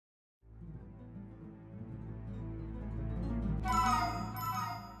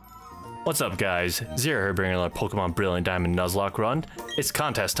What's up, guys? Zero here bringing another Pokemon Brilliant Diamond Nuzlocke run. It's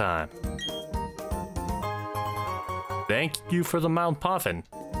contest time. Thank you for the Mount Puffin.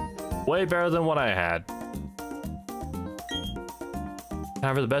 Way better than what I had.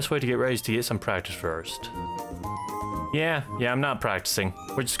 However, the best way to get ready is to get some practice first. Yeah, I'm not practicing.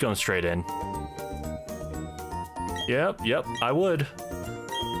 We're just going straight in. Yep, I would.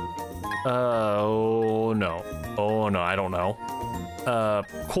 Oh no, I don't know.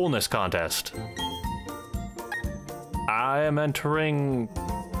 Coolness contest. I am entering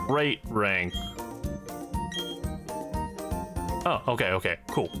great rank. Oh, okay,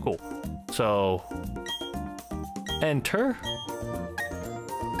 cool. So, enter.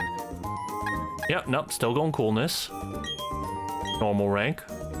 Yep, nope, still going coolness. Normal rank.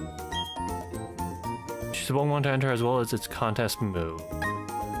 Choose a Pokemon to enter as well as its contest move.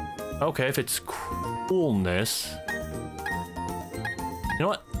 Okay, if it's coolness. You know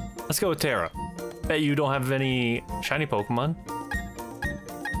what? Let's go with Terra. Bet you don't have any shiny Pokemon.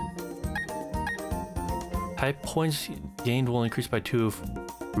 Type points gained will increase by 2 if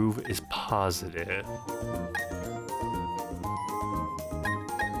proof is positive.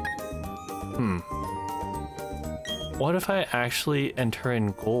 What if I actually enter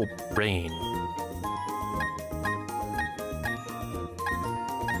in Gold Brain?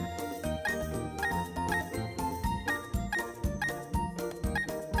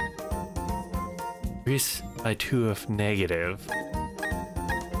 Increase by 2 if negative.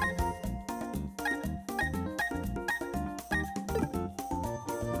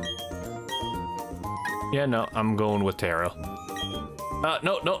 Yeah, no, I'm going with Terra.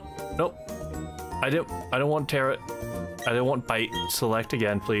 Nope. I don't want Terra. I don't want Bite. Select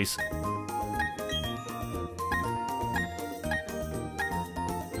again, please.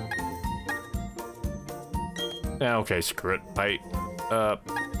 Yeah, okay, screw it. Bite.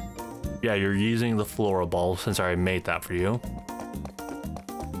 Yeah, you're using the Flora Ball since I made that for you.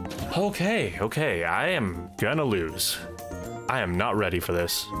 Okay, I am gonna lose. I am not ready for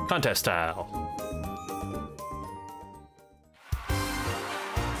this. Contest style.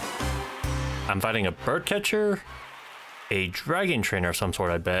 I'm fighting a bird catcher, a dragon trainer of some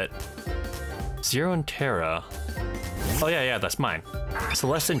sort, I bet. Zero and Terra. Oh yeah, that's mine.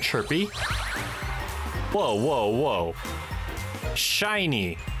 Celeste and Chirpy. Whoa.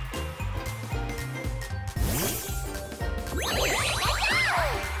 Shiny.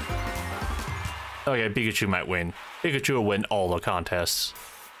 Okay, Pikachu might win. Pikachu will win all the contests.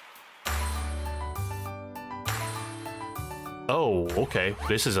 Oh, okay.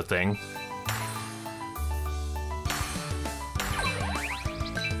 This is a thing.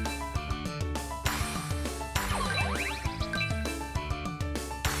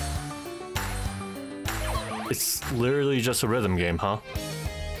 It's literally just a rhythm game, huh?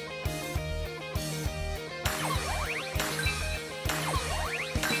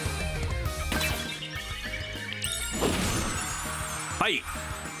 Fight!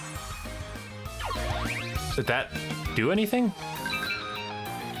 Did that do anything?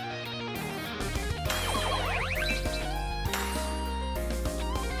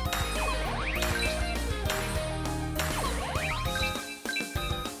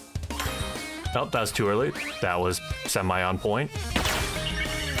 Oh, that was too early. That was semi on point.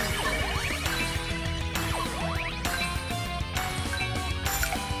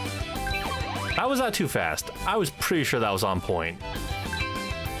 How was that too fast? I was pretty sure that was on point.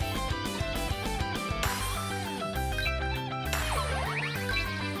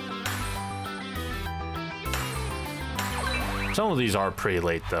 Some of these are pretty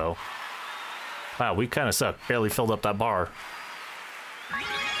late though. Wow, we kind of suck. Barely filled up that bar.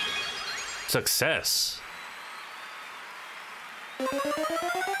 Success.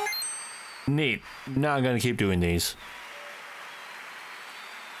 Neat. Not gonna keep doing these.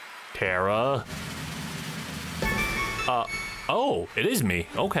 Terra. Oh, it is me.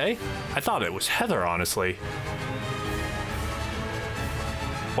 Okay. I thought it was Heather, honestly.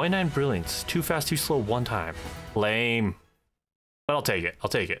 29 Brilliance. Too fast, too slow one time. Lame. But I'll take it.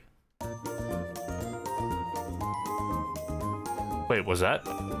 Wait, was that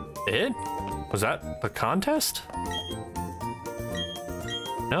it? Was that the contest?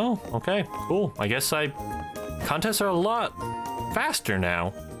 No? Okay, cool. I guess contests are a lot faster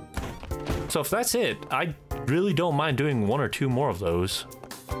now. So if that's it, I really don't mind doing 1 or 2 more of those.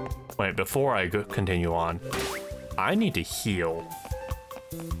 Wait, before I continue on, I need to heal.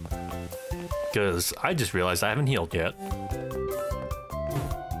 Because I just realized I haven't healed yet.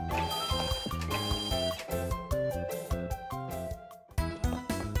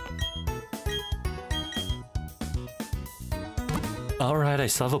 Alright, I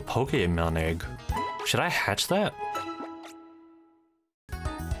still have a Pokemon egg. Should I hatch that?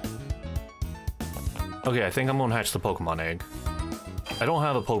 Okay, I think I'm gonna hatch the Pokemon egg. I don't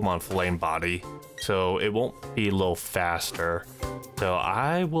have a Pokemon Flame Body, so it won't be a little faster. So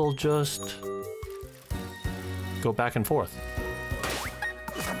I will just go back and forth.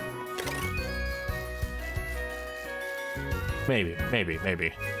 Maybe.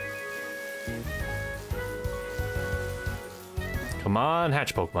 Come on,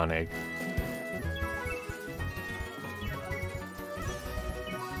 hatch Pokemon egg.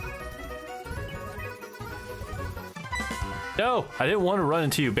 No, I didn't want to run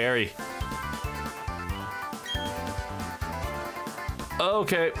into you, Barry.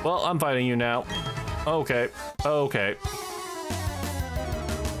 Okay, well, I'm fighting you now. Okay.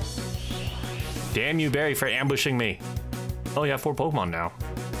 Damn you, Barry, for ambushing me. Oh, you have 4 Pokemon now.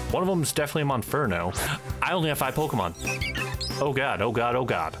 One of them is definitely a Monferno. I only have 5 Pokemon. Oh god.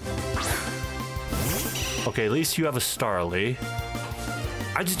 Okay, at least you have a Starly.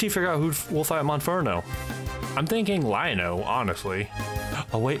 I just need to figure out who will fight Monferno. I'm thinking Lino, honestly.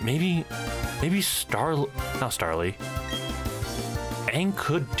 Oh wait, maybe not Starly. Aang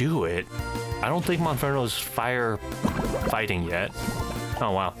could do it. I don't think Monferno's fire fighting yet.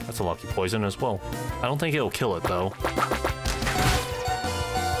 Oh wow, that's a lucky poison as well. I don't think it'll kill it though.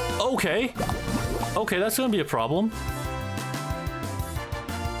 Okay, that's gonna be a problem.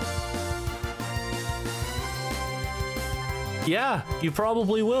 Yeah, you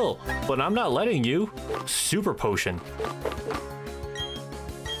probably will, but I'm not letting you. Super Potion.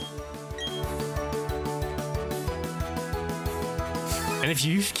 And if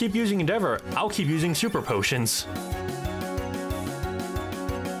you keep using Endeavor, I'll keep using Super Potions.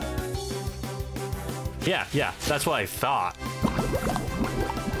 Yeah, that's what I thought.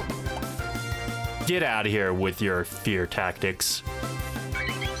 Get out of here with your fear tactics.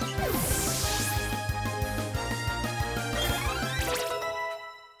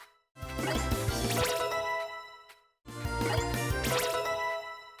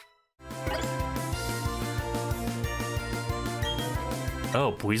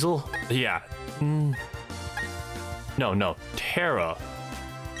 Oh, Buizel? Yeah. No, Terra.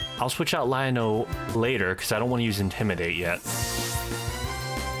 I'll switch out Lino later because I don't want to use Intimidate yet.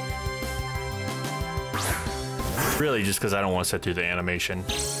 Really, just because I don't want to sit through the animation.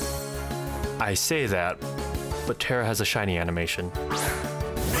 I say that, but Terra has a shiny animation.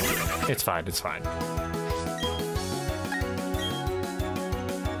 It's fine.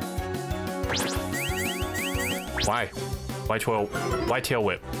 Why? Why Tail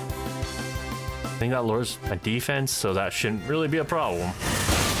Whip? I think that lowers my defense, so that shouldn't really be a problem.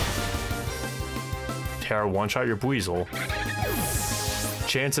 Terra one-shot your Buizel.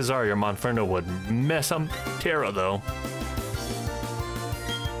 Chances are your Monferno would mess up Terra, though.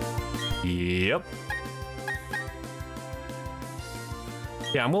 Yep.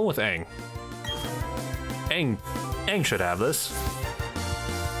 Yeah, I'm going with Aang. Aang should have this.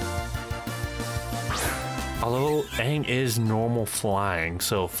 Although Aang is normal flying,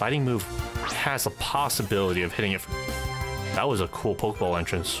 so fighting move has a possibility of hitting it. That was a cool Pokeball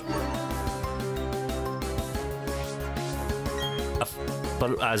entrance.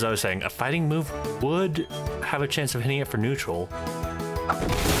 But as I was saying, a fighting move would have a chance of hitting it for neutral.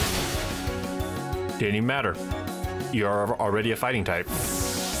 Didn't even matter. You're already a fighting type.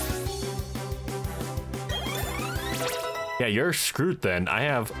 Yeah, you're screwed then. I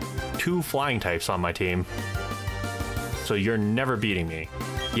have 2 flying types on my team. So you're never beating me.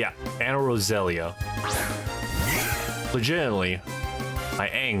 Yeah, and a Roselia. Legitimately, my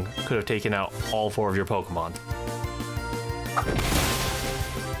Aang could have taken out all 4 of your Pokemon.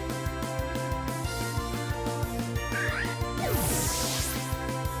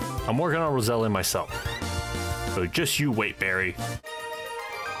 I'm working on Roselia myself. So just you wait, Barry.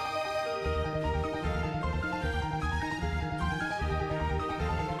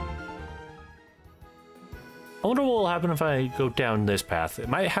 I wonder what will happen if I go down this path. It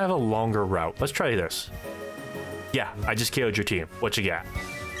might have a longer route. Let's try this. Yeah, I just KO'd your team. What you got?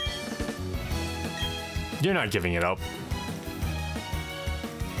 You're not giving it up.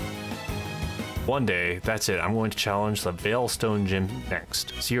 One day, that's it. I'm going to challenge the Veilstone Gym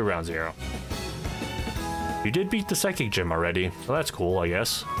next. See you around 0. You did beat the Psychic Gym already, so that's cool, I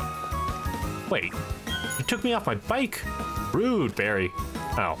guess. Wait, you took me off my bike? Rude, Barry.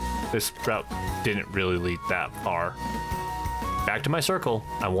 Oh, this route didn't really lead that far. Back to my circle.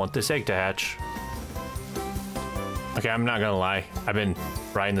 I want this egg to hatch. Okay, I'm not gonna lie. I've been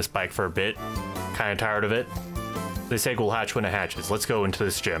riding this bike for a bit. Kind of tired of it. This egg will hatch when it hatches. Let's go into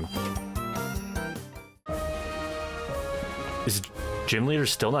this gym. gym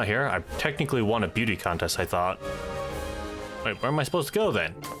leader's still not here? I technically won a beauty contest, I thought. Wait, where am I supposed to go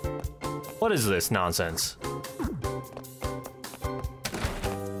then? What is this nonsense?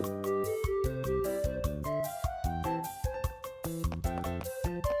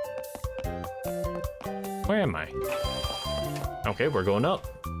 Where am I? Okay, we're going up.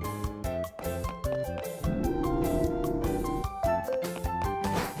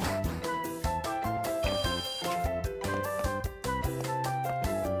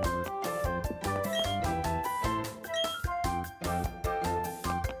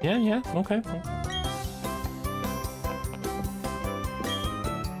 Yeah, okay.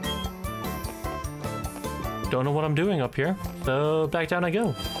 Don't know what I'm doing up here, so back down I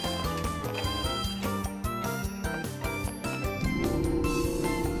go.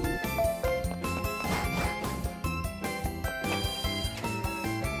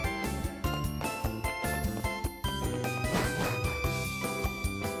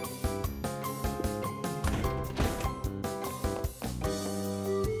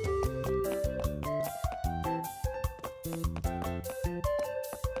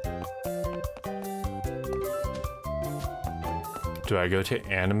 Do I go to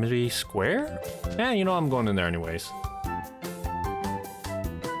Amity Square? Yeah, you know I'm going in there anyways.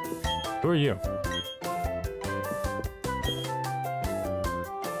 Who are you?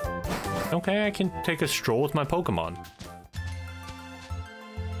 Okay, I can take a stroll with my Pokemon.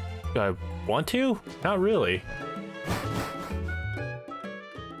 Do I want to? Not really.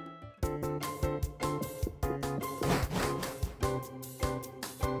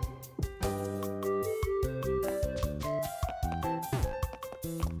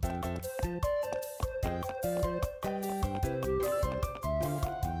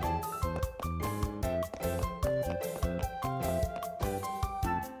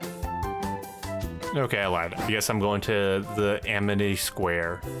 Okay, I lied. I guess I'm going to the Amity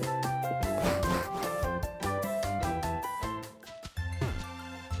Square.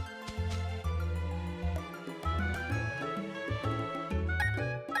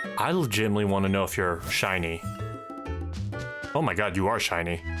 I legitimately want to know if you're shiny. Oh my god, you are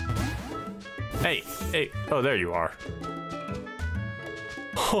shiny. Hey, oh, there you are.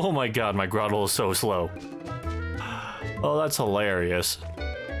 Oh my god, my Grotle is so slow. Oh, that's hilarious.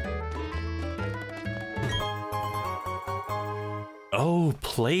 Oh,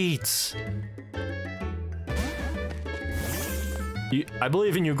 plates. I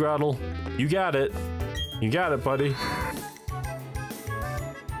believe in you, Grotle. You got it. You got it, buddy.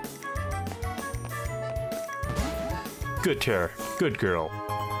 Good tear. Good girl.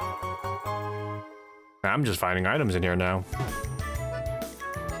 I'm just finding items in here now.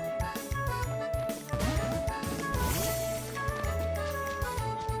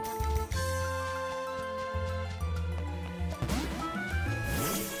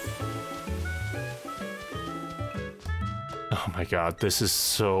 Oh my god, this is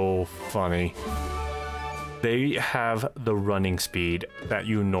so funny. They have the running speed that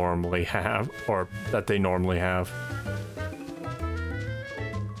you normally have, or that they normally have.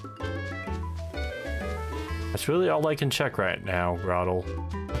 That's really all I can check right now, Grotle.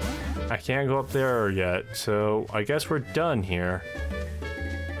 I can't go up there yet, so I guess we're done here.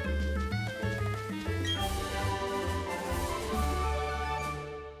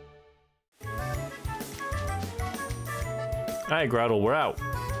 Alright, Grotle, we're out.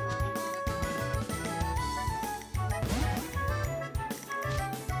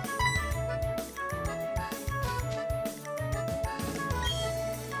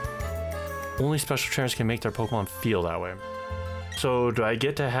 Only special trainers can make their Pokemon feel that way. So, do I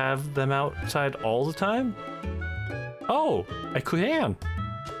get to have them outside all the time? Oh, I can.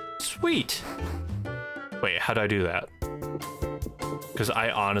 Sweet. Wait, how do I do that? Because I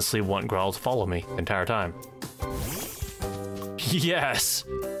honestly want Grotle to follow me the entire time. Yes!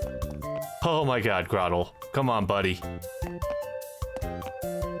 Oh my god, Grotle. Come on, buddy.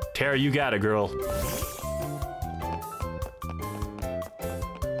 Tara, you got it, girl.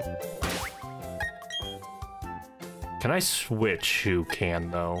 Can I switch who can,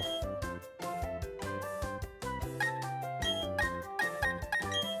 though?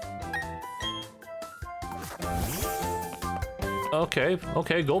 Okay,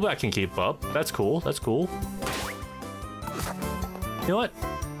 Golbat can keep up. That's cool, that's cool. You know what?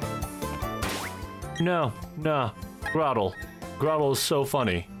 No, Grotle. Grotle is so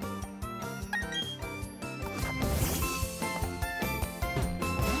funny.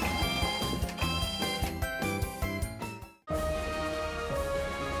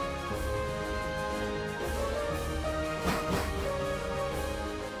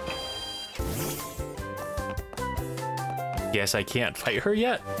 Guess I can't fight her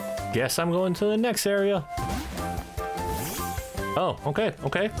yet. Guess I'm going to the next area. Oh, okay,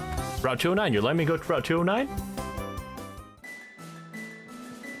 okay. Route 209, you're letting me go to Route 209?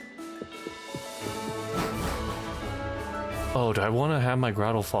 Oh, do I want to have my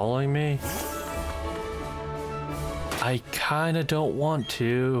grotto following me? I kind of don't want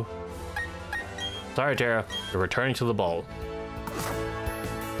to. Sorry, Tara. You're returning to the ball.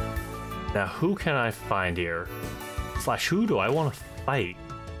 Now, who can I find here? Slash, who do I want to fight?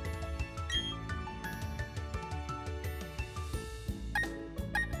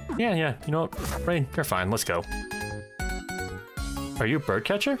 Yeah, you know what? Rain, you're fine. Let's go. Are you a bird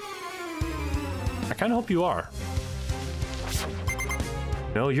catcher? I kind of hope you are.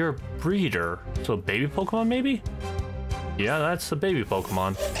 No, you're a breeder. So a baby Pokemon, maybe? Yeah, that's a baby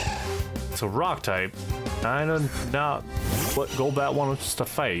Pokemon. It's a rock type. Kind of not what Golbat wants to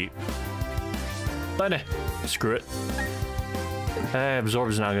fight. But screw it. Absorb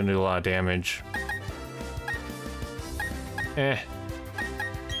is not going to do a lot of damage.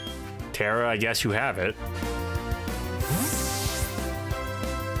 Terra, I guess you have it.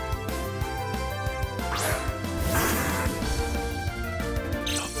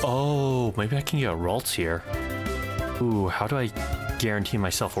 Oh, maybe I can get a Ralts here. Ooh, how do I guarantee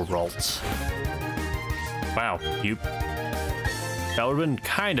myself a Ralts? Wow, you... That would have been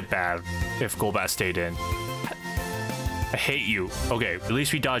kind of bad if Golbat stayed in. I hate you. Okay, at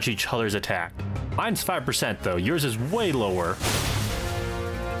least we dodge each other's attack. Mine's 5% though. Yours is way lower.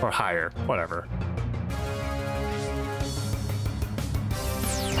 Or higher. Whatever.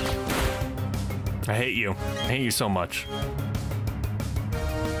 I hate you. I hate you so much.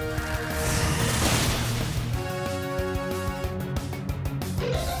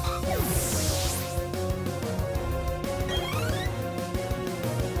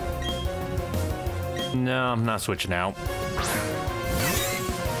 No, I'm not switching out.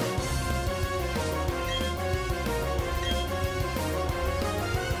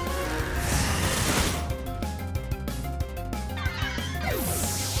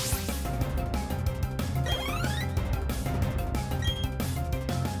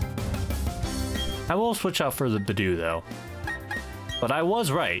 I will switch out for the Bidoof though. But I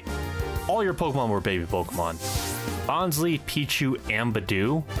was right. All your Pokemon were baby Pokemon. Bonsly, Pichu, and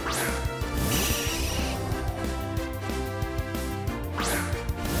Bidoof.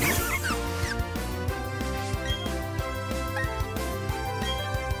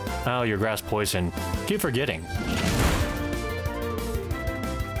 Oh, your grass poison. Keep forgetting.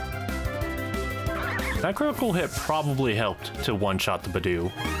 That critical hit probably helped to one-shot the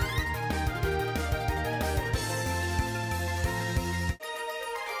Bidoof.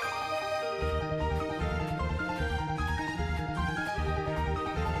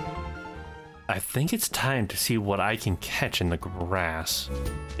 I think it's time to see what I can catch in the grass.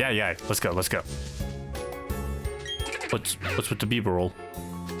 Yeah, let's go. What's with the Bieberl?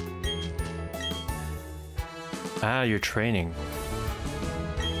 Ah, you're training.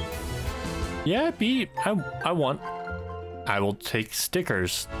 Yeah, I want. I will take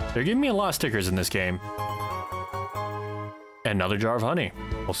stickers. They're giving me a lot of stickers in this game. Another jar of honey.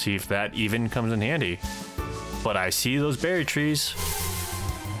 We'll see if that even comes in handy. But I see those berry trees.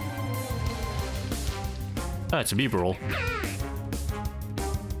 Ah, it's a Bieberl.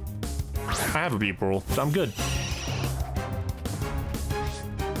 I have a Bieberl, so I'm good.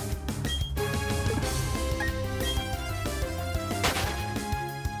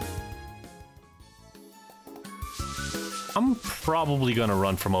 I'm probably gonna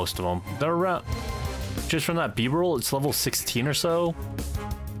run for most of them. They're around, just from that Bieberl, it's level 16 or so,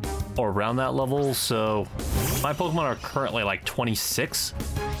 or around that level. So my Pokemon are currently like 26.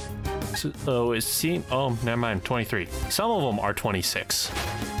 So it seems, oh, never mind, 23. Some of them are 26.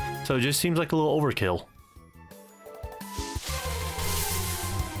 So it just seems like a little overkill.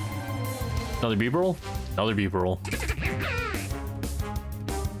 Another Bieberl? Another Bieberl.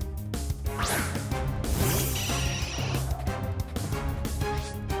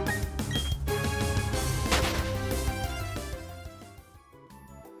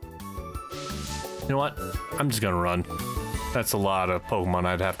 You know what? I'm just gonna run. That's a lot of Pokemon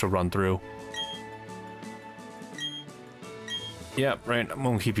I'd have to run through. Yep, right. I'm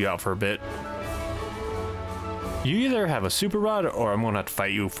gonna keep you out for a bit. You either have a Super Rod or I'm gonna have to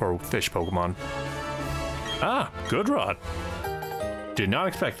fight you for fish Pokemon. Ah, good Rod. Did not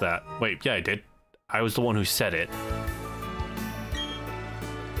expect that. Wait, yeah, I did. I was the one who said it.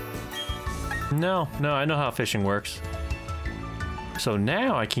 No, I know how fishing works. So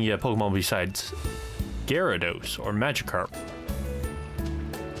now I can get a Pokemon besides Gyarados or Magikarp.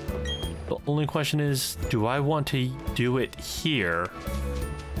 The only question is, do I want to do it here?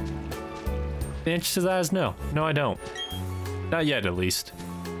 The answer to that is no. No, I don't. Not yet, at least.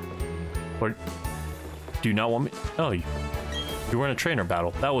 Or do you not want me? Oh, you were in a trainer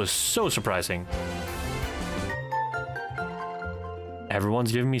battle. That was so surprising.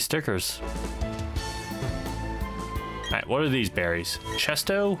 Everyone's giving me stickers. Alright, what are these berries?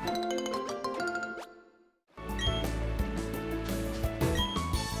 Chesto?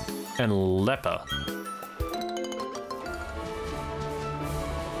 And Lepa.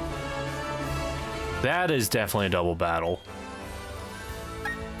 That is definitely a double battle.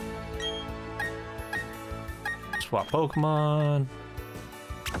 Swap Pokemon.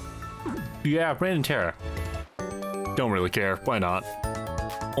 Yeah, Rain and Terra. Don't really care. Why not?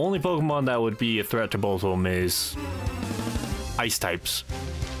 Only Pokemon that would be a threat to both of them is Ice types.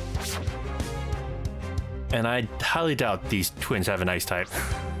 And I highly doubt these twins have an Ice type.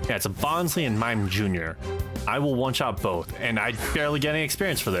 Yeah, it's a Bonsly and Mime Jr. I will one-shot both, and I barely get any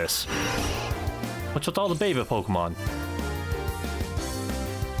experience for this. What's with all the baby Pokemon?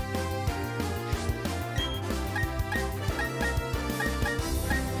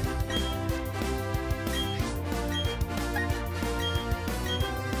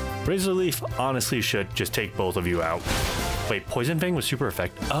 Razor Leaf honestly should just take both of you out. Wait, Poison Fang was super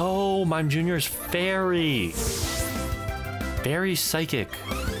effective. Oh, Mime Jr. is Fairy. Very psychic.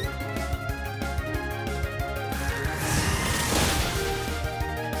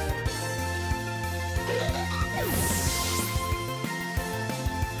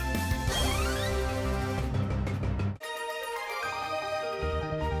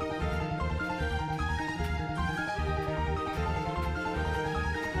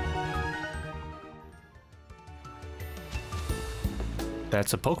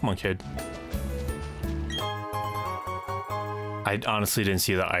 That's a Pokemon kid. I honestly didn't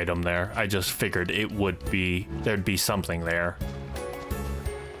see the item there. I just figured it would be, there'd be something there.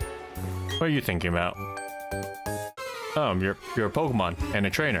 What are you thinking about? Oh, you're a Pokemon and a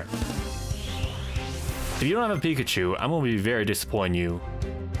trainer. If you don't have a Pikachu, I'm gonna be very disappointed in you.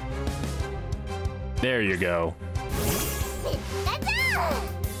 There you go.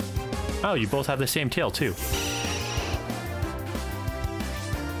 Oh, you both have the same tail too.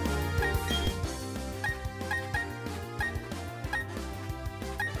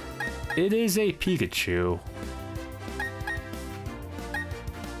 It is a Pikachu.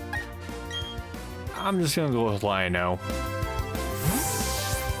 I'm just gonna go with Lion-O.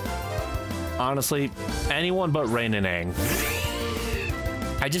 Honestly, anyone but Rain and Aang.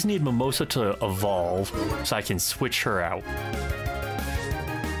 I just need Mimosa to evolve so I can switch her out.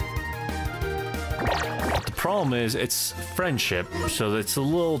 The problem is it's friendship, so it's a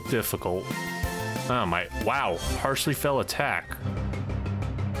little difficult. Oh my, wow, harshly fell attack.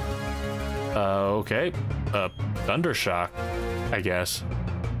 Okay. Thundershock, I guess.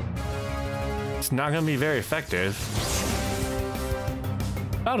 It's not gonna be very effective.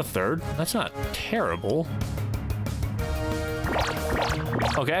 About a third. That's not terrible.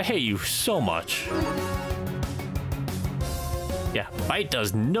 Okay, I hate you so much. Yeah, Bite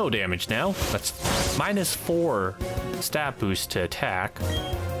does no damage now. That's -4 stat boost to attack.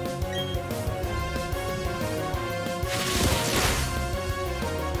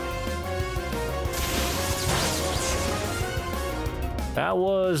 That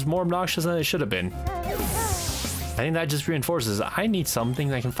was more obnoxious than it should have been. I think that just reinforces I need something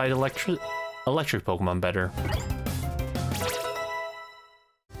that can fight electric Pokemon better.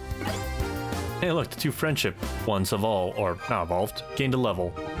 Hey look, the two friendship ones evolved, or not evolved, gained a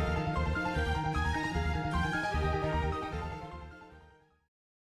level.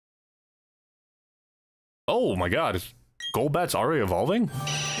 Oh my god, is Golbat's already evolving?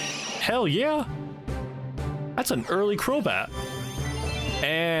 Hell yeah! That's an early Crobat.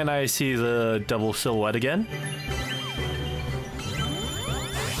 And I see the double silhouette again.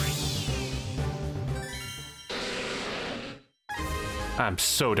 I'm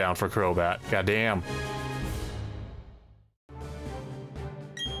so down for Crobat. Goddamn.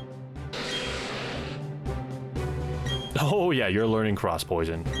 Oh yeah, you're learning Cross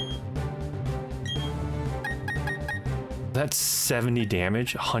Poison. That's 70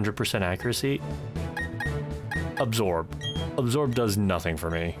 damage, 100% accuracy. Absorb. Absorb does nothing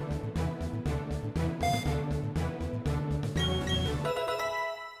for me.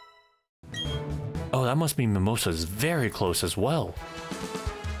 Oh, that must mean Mimosa's very close as well.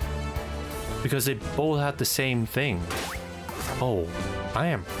 Because they both have the same thing. Oh, I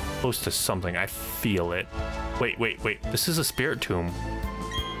am close to something. I feel it. Wait. This is a Spirit Tomb.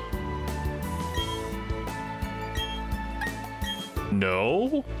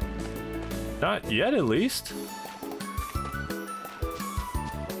 No? Not yet, at least.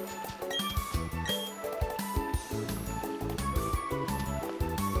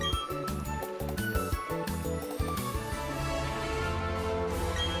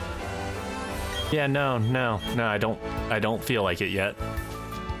 Yeah, no, I don't feel like it yet.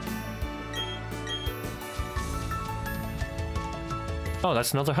 Oh,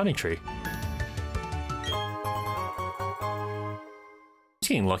 that's another honey tree. He's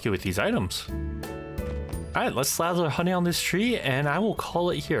getting lucky with these items. Alright, let's slather honey on this tree, and I will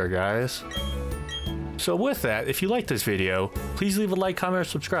call it here, guys. So with that, if you like this video, please leave a like, comment, or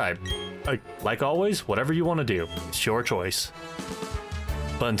subscribe. Like always, whatever you want to do, it's your choice.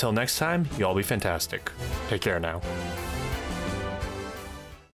 But until next time, you all be fantastic. Take care now.